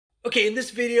Okay, in this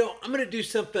video, I'm going to do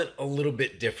something a little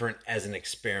bit different as an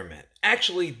experiment.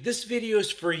 Actually, this video is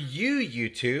for you,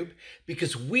 YouTube,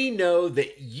 because we know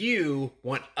that you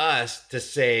want us to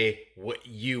say what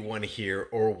you want to hear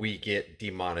or we get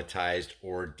demonetized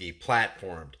or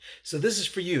deplatformed. So this is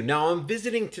for you. Now, I'm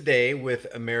visiting today with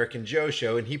American Joe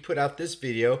Show, and he put out this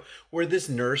video where this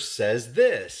nurse says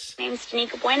this. My name's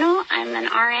Danica Bueno. I'm an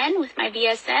RN with my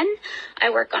BSN.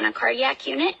 I work on a cardiac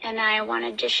unit, and I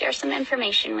wanted to share some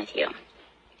information with you.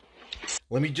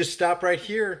 Let me just stop right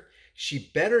here.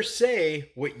 She better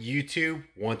say what YouTube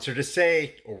wants her to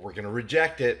say, or we're going to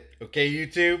reject it. Okay,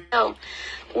 YouTube? So,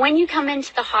 when you come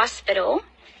into the hospital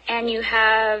and you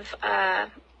have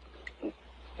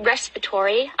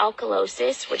respiratory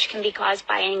alkalosis, which can be caused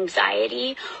by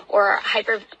anxiety or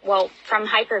from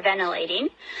hyperventilating,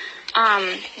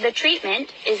 the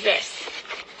treatment is this.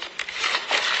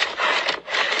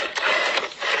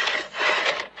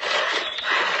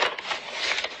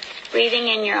 Breathing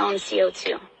in your own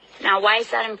CO2. Now, why is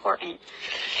that important?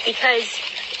 Because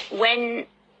when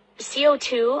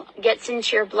CO2 gets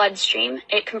into your bloodstream,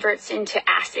 it converts into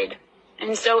acid.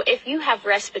 And so if you have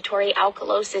respiratory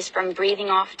alkalosis from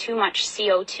breathing off too much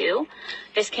CO2,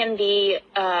 this can be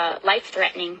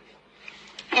life-threatening.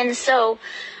 And so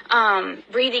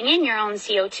breathing in your own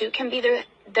CO2 can be the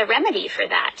remedy for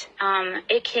that.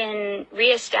 It can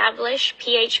reestablish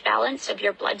pH balance of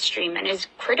your bloodstream and is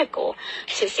critical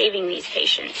to saving these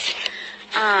patients.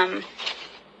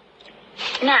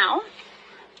 Now,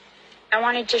 I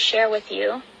wanted to share with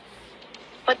you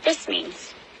what this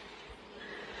means.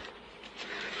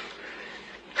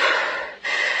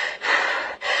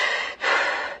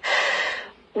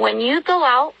 When you go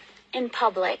out in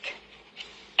public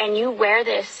and you wear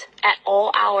this at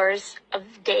all hours of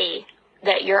the day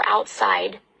that you're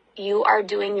outside, you are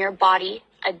doing your body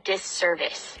a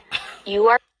disservice.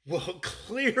 Well,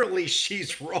 clearly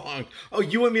she's wrong. Oh,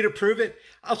 you want me to prove it?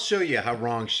 I'll show you how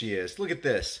wrong she is. Look at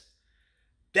this.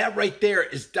 That right there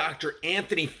is Dr.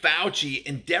 Anthony Fauci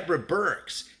and Deborah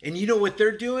Birx. And you know what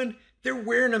they're doing? They're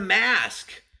wearing a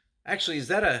mask. Actually, is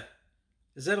that a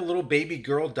little baby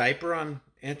girl diaper on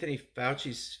Anthony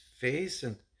Fauci's face?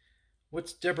 And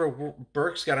what's Deborah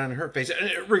Birx got on her face?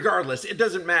 Regardless, it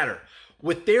doesn't matter.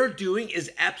 What they're doing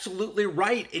is absolutely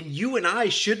right, and you and I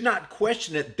should not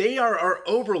question it. They are our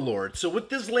overlords. So what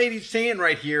this lady's saying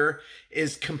right here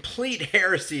is complete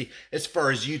heresy as far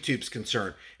as YouTube's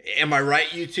concerned. Am I right,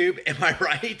 YouTube? Am I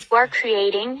right? You are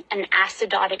creating an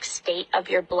acidotic state of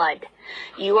your blood.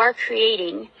 You are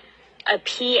creating a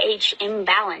pH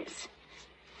imbalance.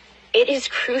 It is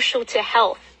crucial to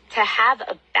health to have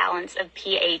a balance of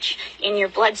pH in your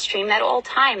bloodstream at all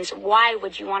times. Why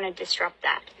would you want to disrupt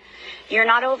that? You're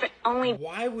not only...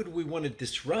 Why would we want to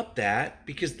disrupt that?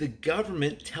 Because the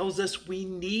government tells us we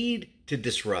need to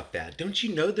disrupt that. Don't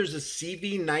you know there's a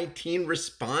CV-19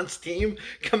 response team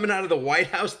coming out of the White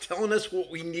House telling us what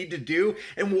we need to do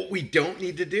and what we don't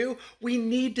need to do? We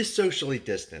need to socially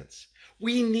distance.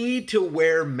 We need to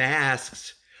wear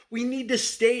masks. We need to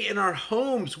stay in our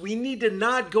homes. We need to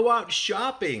not go out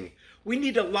shopping. We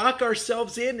need to lock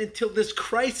ourselves in until this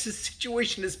crisis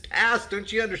situation is passed.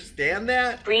 Don't you understand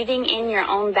that? Breathing in your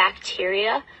own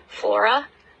bacteria, flora,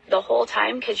 the whole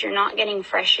time because you're not getting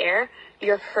fresh air,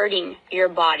 you're hurting your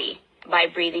body by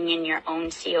breathing in your own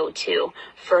CO2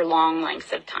 for long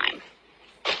lengths of time.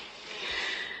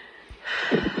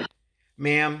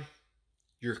 Ma'am,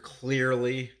 you're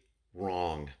clearly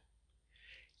wrong.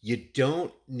 You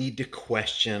don't need to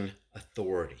question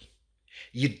authority.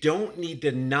 You don't need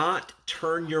to not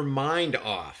turn your mind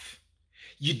off.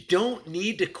 You don't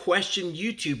need to question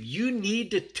YouTube. You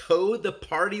need to toe the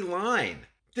party line.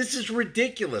 This is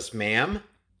ridiculous, ma'am.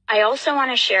 I also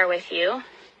want to share with you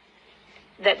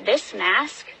that this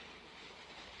mask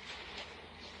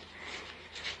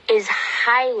is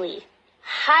highly,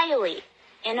 highly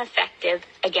ineffective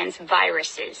against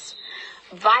viruses.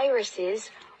 Viruses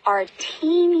are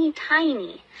teeny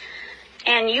tiny.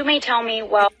 And you may tell me,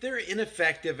 well... If they're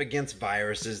ineffective against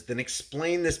viruses, then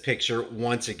explain this picture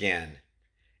once again.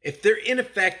 If they're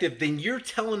ineffective, then you're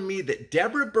telling me that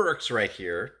Deborah Birx right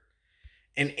here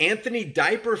and Anthony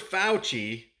Diaper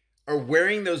Fauci are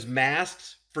wearing those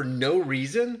masks for no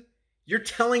reason? You're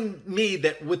telling me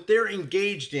that what they're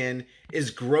engaged in is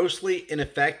grossly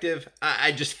ineffective?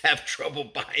 I just have trouble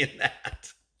buying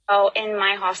that. Oh, in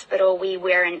my hospital, we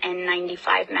wear an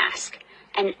N95 mask.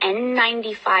 An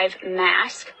N95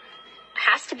 mask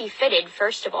has to be fitted,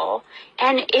 first of all,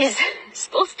 and is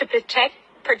supposed to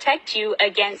protect you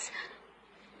against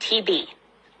TB.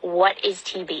 What is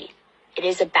TB? It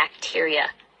is a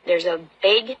bacteria. There's a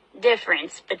big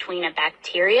difference between a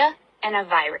bacteria and a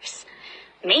virus.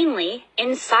 mainly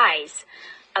in size.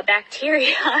 A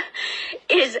bacteria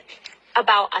is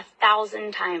about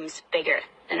 1,000 times bigger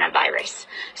than a virus.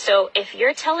 So if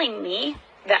you're telling me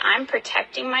that I'm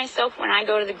protecting myself when I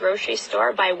go to the grocery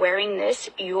store by wearing this,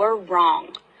 you're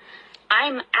wrong.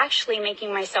 I'm actually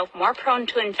making myself more prone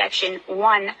to infection,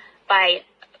 one, by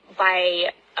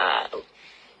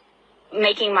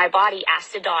making my body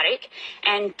acidotic,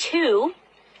 and two,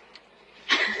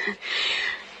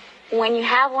 when you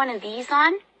have one of these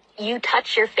on, you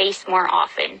touch your face more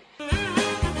often.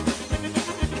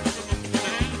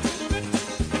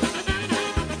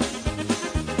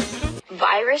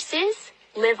 Viruses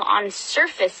live on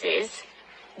surfaces.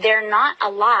 They're not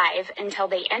alive until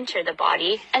they enter the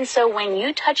body. And so when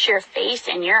you touch your face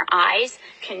and your eyes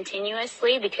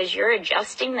continuously because you're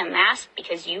adjusting the mask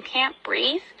because you can't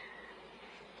breathe,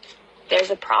 there's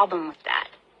a problem with that.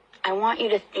 I want you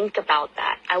to think about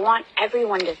that. I want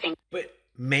everyone to think. But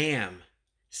ma'am,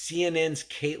 CNN's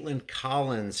Caitlin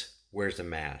Collins wears a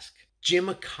mask. Jim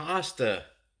Acosta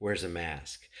wears a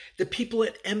mask. The people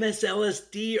at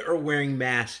MSLSD are wearing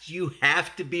masks. You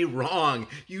have to be wrong.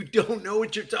 You don't know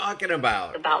what you're talking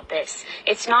about. About this.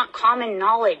 It's not common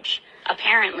knowledge,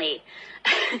 apparently.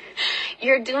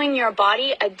 You're doing your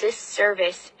body a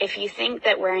disservice if you think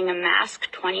that wearing a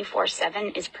mask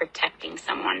 24/7 is protecting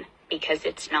someone, because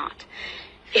it's not.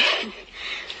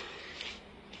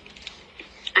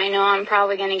 I know I'm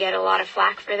probably going to get a lot of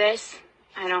flack for this.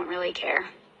 I don't really care.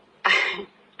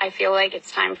 I feel like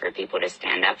it's time for people to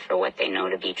stand up for what they know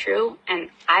to be true, and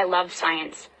I love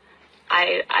science.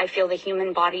 I feel the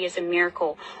human body is a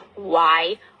miracle.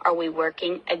 Why are we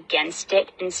working against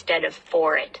it instead of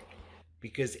for it?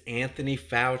 Because Anthony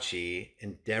Fauci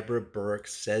and Deborah Birx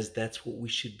says that's what we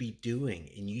should be doing,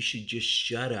 and you should just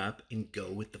shut up and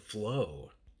go with the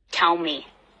flow. Tell me,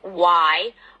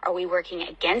 why are we working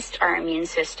against our immune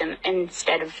system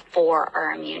instead of for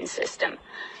our immune system?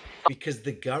 Because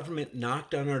the government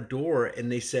knocked on our door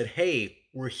and they said, hey,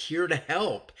 we're here to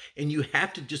help, and you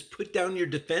have to just put down your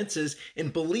defenses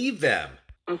and believe them.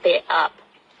 Bump it up.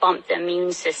 Bump the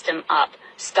immune system up.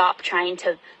 Stop trying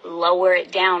to lower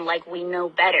it down like we know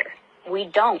better. We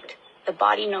don't. The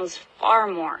body knows far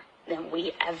more than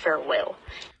we ever will.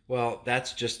 Well,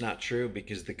 that's just not true,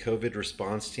 because the COVID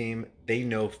response team, they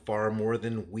know far more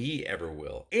than we ever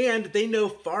will. And they know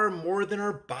far more than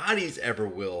our bodies ever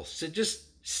will. So just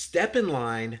step in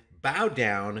line, bow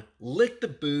down, lick the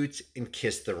boots, and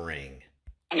kiss the ring.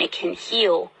 And it can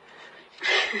heal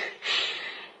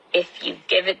if you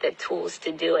give it the tools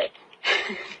to do it.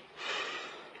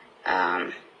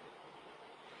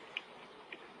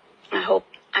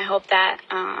 I hope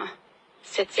that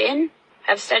sits in.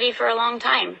 I've studied for a long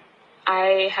time.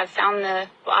 I have found the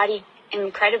body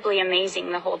incredibly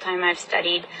amazing the whole time I've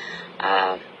studied,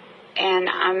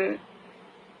 and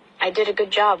I did a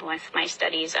good job with my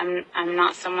studies. I'm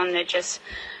not someone that just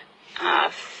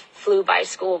flew by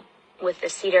school with the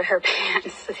seat of her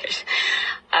pants.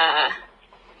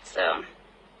 So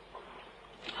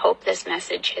hope this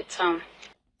message hits home.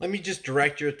 Let me just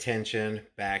direct your attention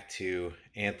back to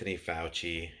Anthony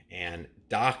Fauci and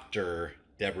Dr.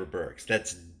 Deborah Birx.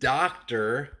 That's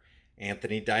Dr.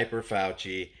 Anthony Diaper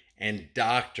Fauci and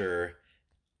Dr.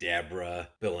 Deborah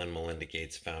Bill and Melinda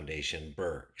Gates Foundation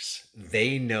Birx.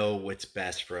 They know what's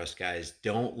best for us, guys.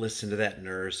 Don't listen to that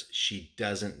nurse. She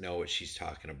doesn't know what she's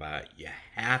talking about. You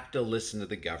have to listen to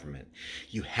the government.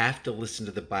 You have to listen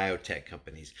to the biotech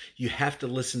companies. You have to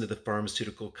listen to the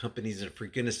pharmaceutical companies. And for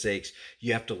goodness sakes,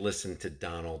 you have to listen to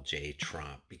Donald J.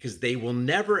 Trump, because they will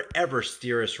never, ever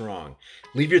steer us wrong.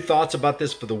 Leave your thoughts about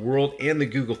this for the world and the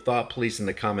Google Thought Police in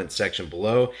the comments section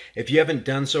below. If you haven't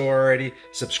done so already,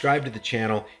 subscribe to the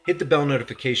channel. Hit the bell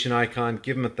notification icon,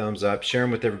 give them a thumbs up, share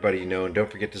them with everybody you know, and don't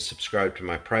forget to subscribe to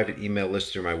my private email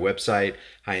list through my website,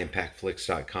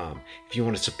 highimpactflix.com. If you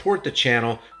want to support the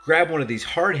channel, grab one of these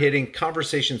hard-hitting,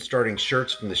 conversation-starting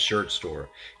shirts from the shirt store.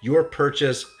 Your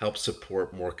purchase helps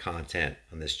support more content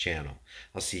on this channel.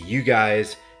 I'll see you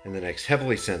guys in the next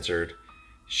heavily censored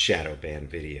shadow ban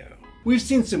video. We've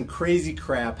seen some crazy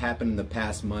crap happen in the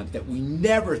past month that we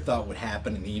never thought would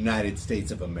happen in the United States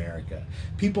of America.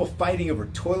 People fighting over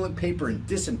toilet paper and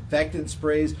disinfectant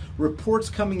sprays, reports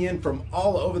coming in from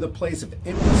all over the place of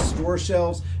empty store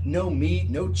shelves, no meat,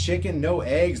 no chicken, no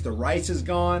eggs, the rice is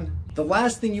gone. The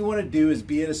last thing you want to do is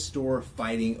be at a store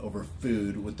fighting over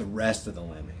food with the rest of the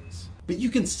lemmings. But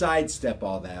you can sidestep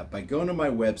all that by going to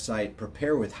my website,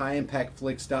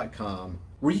 preparewithhighimpactflix.com,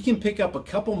 where you can pick up a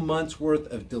couple months worth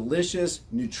of delicious,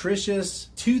 nutritious,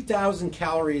 2,000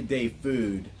 calorie a day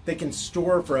food that can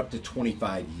store for up to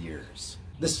 25 years.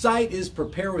 The site is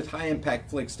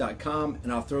preparewithhighimpactflicks.com,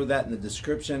 and I'll throw that in the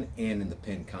description and in the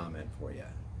pinned comment for you.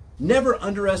 Never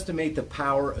underestimate the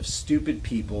power of stupid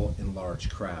people in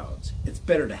large crowds. It's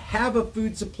better to have a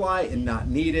food supply and not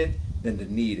need it than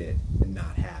to need it